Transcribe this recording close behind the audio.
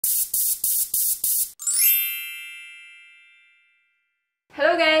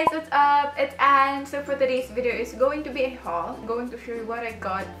Hello guys, what's up? It's Anne. So for today's video is going to be a haul. I'm going to show you what I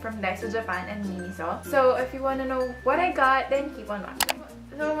got from DAISO Japan and MINISO. So if you want to know what I got, then keep on watching.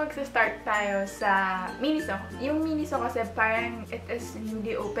 So magsa-start tayo sa MINISO. Yung MINISO kasi parang it is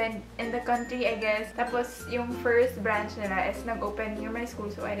newly opened in the country, I guess. Tapos yung first branch nila is nag-open near my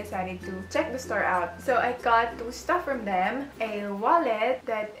school, so I decided to check the store out. So I got two stuff from them. A wallet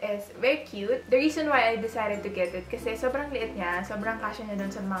that is very cute. The reason why I decided to get it kasi sobrang liit niya, sobrang kasya niya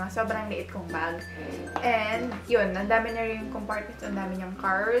dun sa mga sobrang liit kong bag. And yun, ang dami na rin yung compartments, ang dami niyang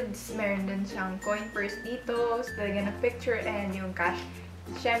cards. Meron din siyang coin purse dito, so talaga na picture and yung cash.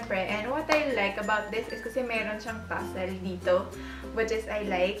 Siyempre, and what I like about this is kasi meron siyang tassel dito, which is I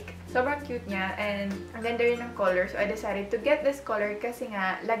like. Sobrang cute niya, and ang ganda rin ng color. So, I decided to get this color kasi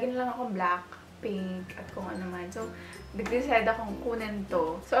nga, lagi na lang akong black, pink, at kung ano man. So, nag-decide akong kunin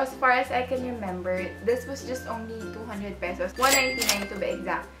to. So, as far as I can remember, this was just only 200 pesos. 199 to be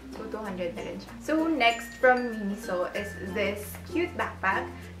exact. So, 200 na rin siya. So, next from MINISO is this cute backpack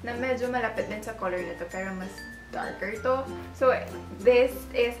na medyo malapit din sa color nito, pero mas darker to. So, this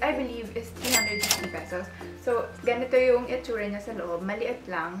is, I believe, is 350 pesos. So, ganito yung itsura niya sa loob. Maliit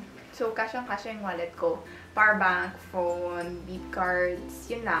lang. So, kasyang-kasya yung wallet ko. Power bank, phone, beep cards,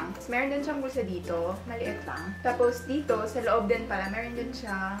 yun lang. Tapos, meron din siyang bulsa dito. Maliit lang. Tapos, dito, sa loob din pala, meron din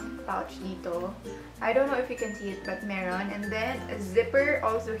siyang pouch dito. I don't know if you can see it, but meron. And then, a zipper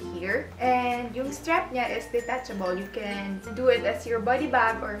also here. And yung strap niya is detachable. You can do it as your body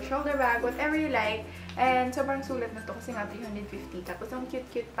bag or shoulder bag, whatever you like. And sobrang sulat na to kasi nga 350. Tapos ang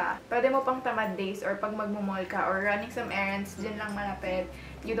cute-cute pa. Pwede mo pang tamad days or pag magmumall ka or running some errands, dyan lang malapit.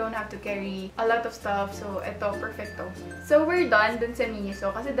 You don't have to carry a lot of stuff. So, ito, perfecto. So, we're done dun sa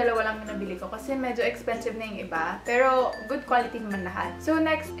MINISO kasi dalawa lang yung nabili ko kasi medyo expensive na yung iba. Pero, good quality naman lahat. So,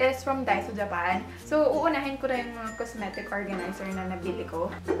 next is from DAISO Japan. So, uunahin ko na yung mga cosmetic organizer na nabili ko.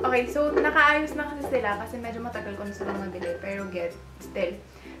 Okay, so, nakaayos na kasi sila kasi medyo matagal ko na sila nabili. Pero, still.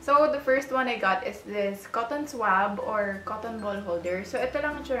 So, the first one I got is this cotton swab or cotton ball holder. So, ito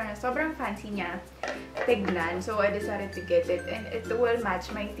lang ang tsura na. Sobrang fancy niya. Tignan. So, I decided to get it. And it will match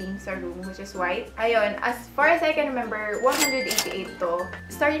my theme sa room, which is white. Ayun, as far as I can remember, 188 to.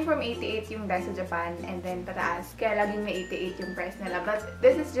 Starting from 88 yung DAISO Japan and then pataas. Kaya laging may 88 yung price nila. But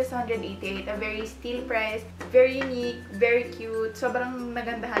this is just 188. A very steal price. Very unique. Very cute. Sobrang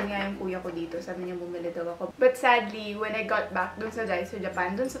nagandahan nga yung kuya ko dito. Sabi niya bumili daw ako. But sadly, when I got back dun sa DAISO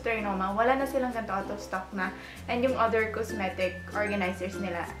Japan, dun sa Trinoma, wala na silang ganito out of stock na. And yung other cosmetic organizers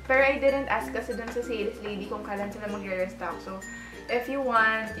nila. Pero I didn't ask kasi dun sa sales lady kung kailan sila magre-restock. So, if you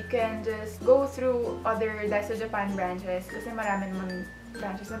want, you can just go through other DAISO Japan branches kasi marami naman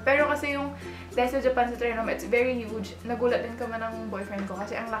branches na. Pero kasi yung DAISO Japan sa Trinoma, it's very huge. Nagulat din kami ng boyfriend ko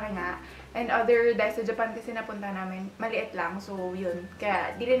kasi ang laki nga. And other DAISO Japan kasi napunta namin, maliit lang. So, yun.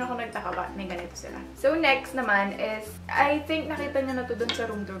 Kaya, di rin ako nagtaka ba may ganito sila. So, next naman is, I think nakita nyo na to dun sa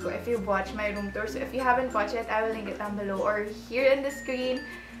room tour ko if you've watched my room tour. So, if you haven't watched it, I will link it down below or here in the screen.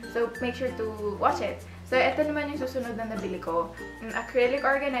 So, make sure to watch it. So, ito naman yung susunod na nabili ko. Acrylic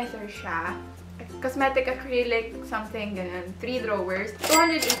organizer siya. Cosmetic acrylic something, ganun. 3 drawers.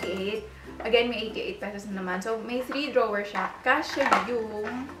 288. Again, may 88 pesos na naman. So, may 3 drawers siya. Kasya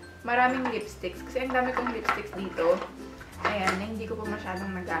yung maraming lipsticks. Kasi ang dami kong lipsticks dito. Ayan, na hindi ko pa masyadong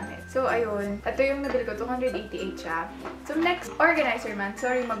nagamit. So, ayun. Ito yung nabili ko. 288 siya. So, next organizer man.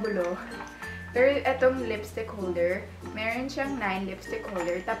 Sorry, magulo. Pero itong lipstick holder. Meron siyang 9 lipstick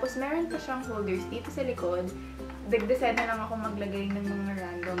holder. Tapos, meron pa siyang holders dito sa likod. Nag-decide na lang ako maglagay ng mga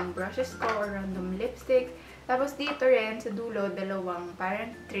random brushes ko or random lipsticks. Tapos dito rin, sa dulo, dalawang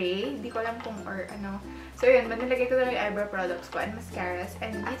parang tray. Hindi ko alam kung or ano. So yun, nilagay ko na yung eyebrow products ko and mascaras.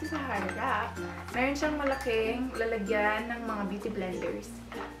 And dito sa harap, meron siyang malaking lalagyan ng mga beauty blenders.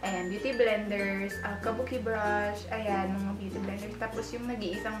 Ayan, beauty blenders, kabuki brush, ayan, mga beauty blenders. Tapos yung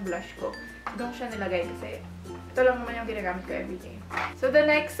nag-iisang blush ko, doon siya nilagay kasi ito lang naman yung ginagamit ko everyday. So the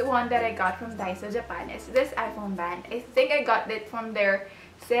next one that I got from DAISO Japan is this iPhone band. I think I got it from their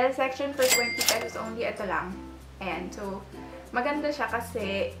sale section for 20 pesos only. Ito lang. Ayan. So, maganda siya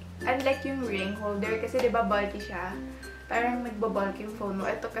kasi unlike yung ring holder, kasi diba bulky siya. Parang nagbabulk yung phone mo.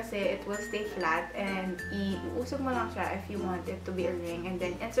 Ito kasi, it will stay flat and iusog mo lang siya if you want it to be a ring. And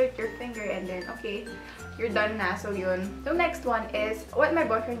then, insert your finger and then, okay, you're done na. So, yun. So, next one is what my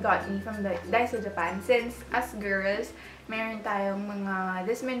boyfriend got me from the DAISO Japan. Since, as girls, meron tayong mga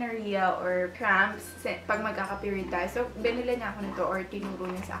dysmenorrhea or cramps pag magkaka-period tayo. So, binili niya ako nito or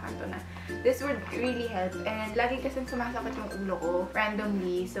tinuro niya sa akin to na this would really help. And lagi kasing sumasakit yung ulo ko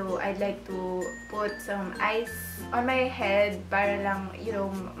randomly. So, I'd like to put some ice on my head para lang, you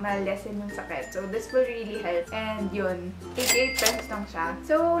know, ma-lessen yung sakit. So, this will really help. And yun, 88 pesos lang siya.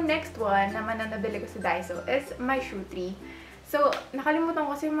 So, next one naman na nabili ko sa DAISO is my shoe tree. So, nakalimutan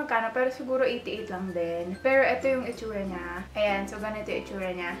ko kasi yung magkano, pero siguro 88 lang din. Pero ito yung itsura niya. Ayan, so ganito yung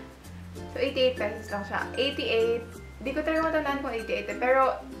itsura niya. So, 88 pesos lang siya. 88. Di ko talaga matandaan kung 88 eh.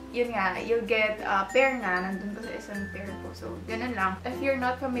 Pero, yun nga, you'll get a pair nga. Nandun ko sa isang pair ko. So, ganun lang. If you're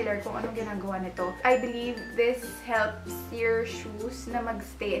not familiar kung anong ginagawa nito, I believe this helps your shoes na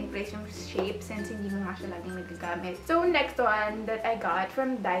magstay in place yung shape since hindi mo nga siya laging nagagamit. So, next one that I got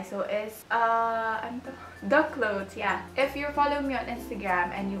from DAISO is, ano to? The clothes, yeah. If you're following me on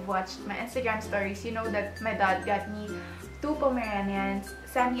Instagram and you've watched my Instagram stories, you know that my dad got me 2 Pomeranians,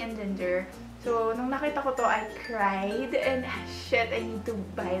 Sammy and Ginger. So, nung nakita ko to, I cried and shit, I need to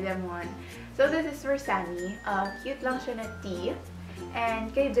buy them one. So, this is for Sammy. Cute lang siya na tee. And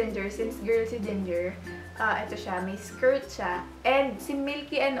kay Ginger, since girl si Ginger, ito siya, may skirt siya. And si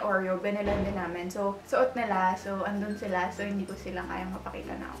Milky and Oreo, binilan din namin. So, suot nila. So, andun sila. So, hindi ko sila kayang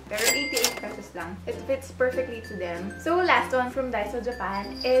mapakita na. Pero 88 pesos lang. It fits perfectly to them. So, last one from DAISO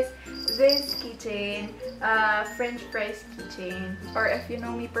Japan is this keychain. French fries keychain. Or if you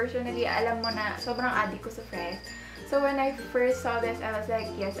know me personally, alam mo na sobrang addict ko sa fries. So, when I first saw this, I was like,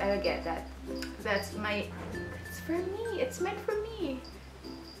 yes, I will get that. That's for me. It's meant for me.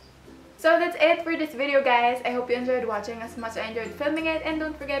 So that's it for this video, guys. I hope you enjoyed watching as much as I enjoyed filming it. And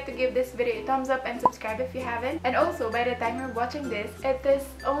don't forget to give this video a thumbs up and subscribe if you haven't. And also, by the time you're watching this, it is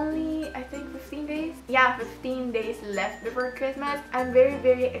only, I think, 15 days? Yeah, 15 days left before Christmas. I'm very,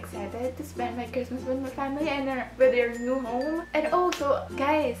 very excited to spend my Christmas with my family and with their new home. And also,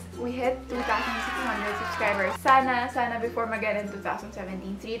 guys, we hit 2,600 subscribers. Sana before mag-end in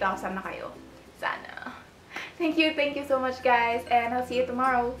 2017, 3,000 na kayo. Sana. Thank you so much, guys. And I'll see you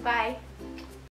tomorrow. Bye!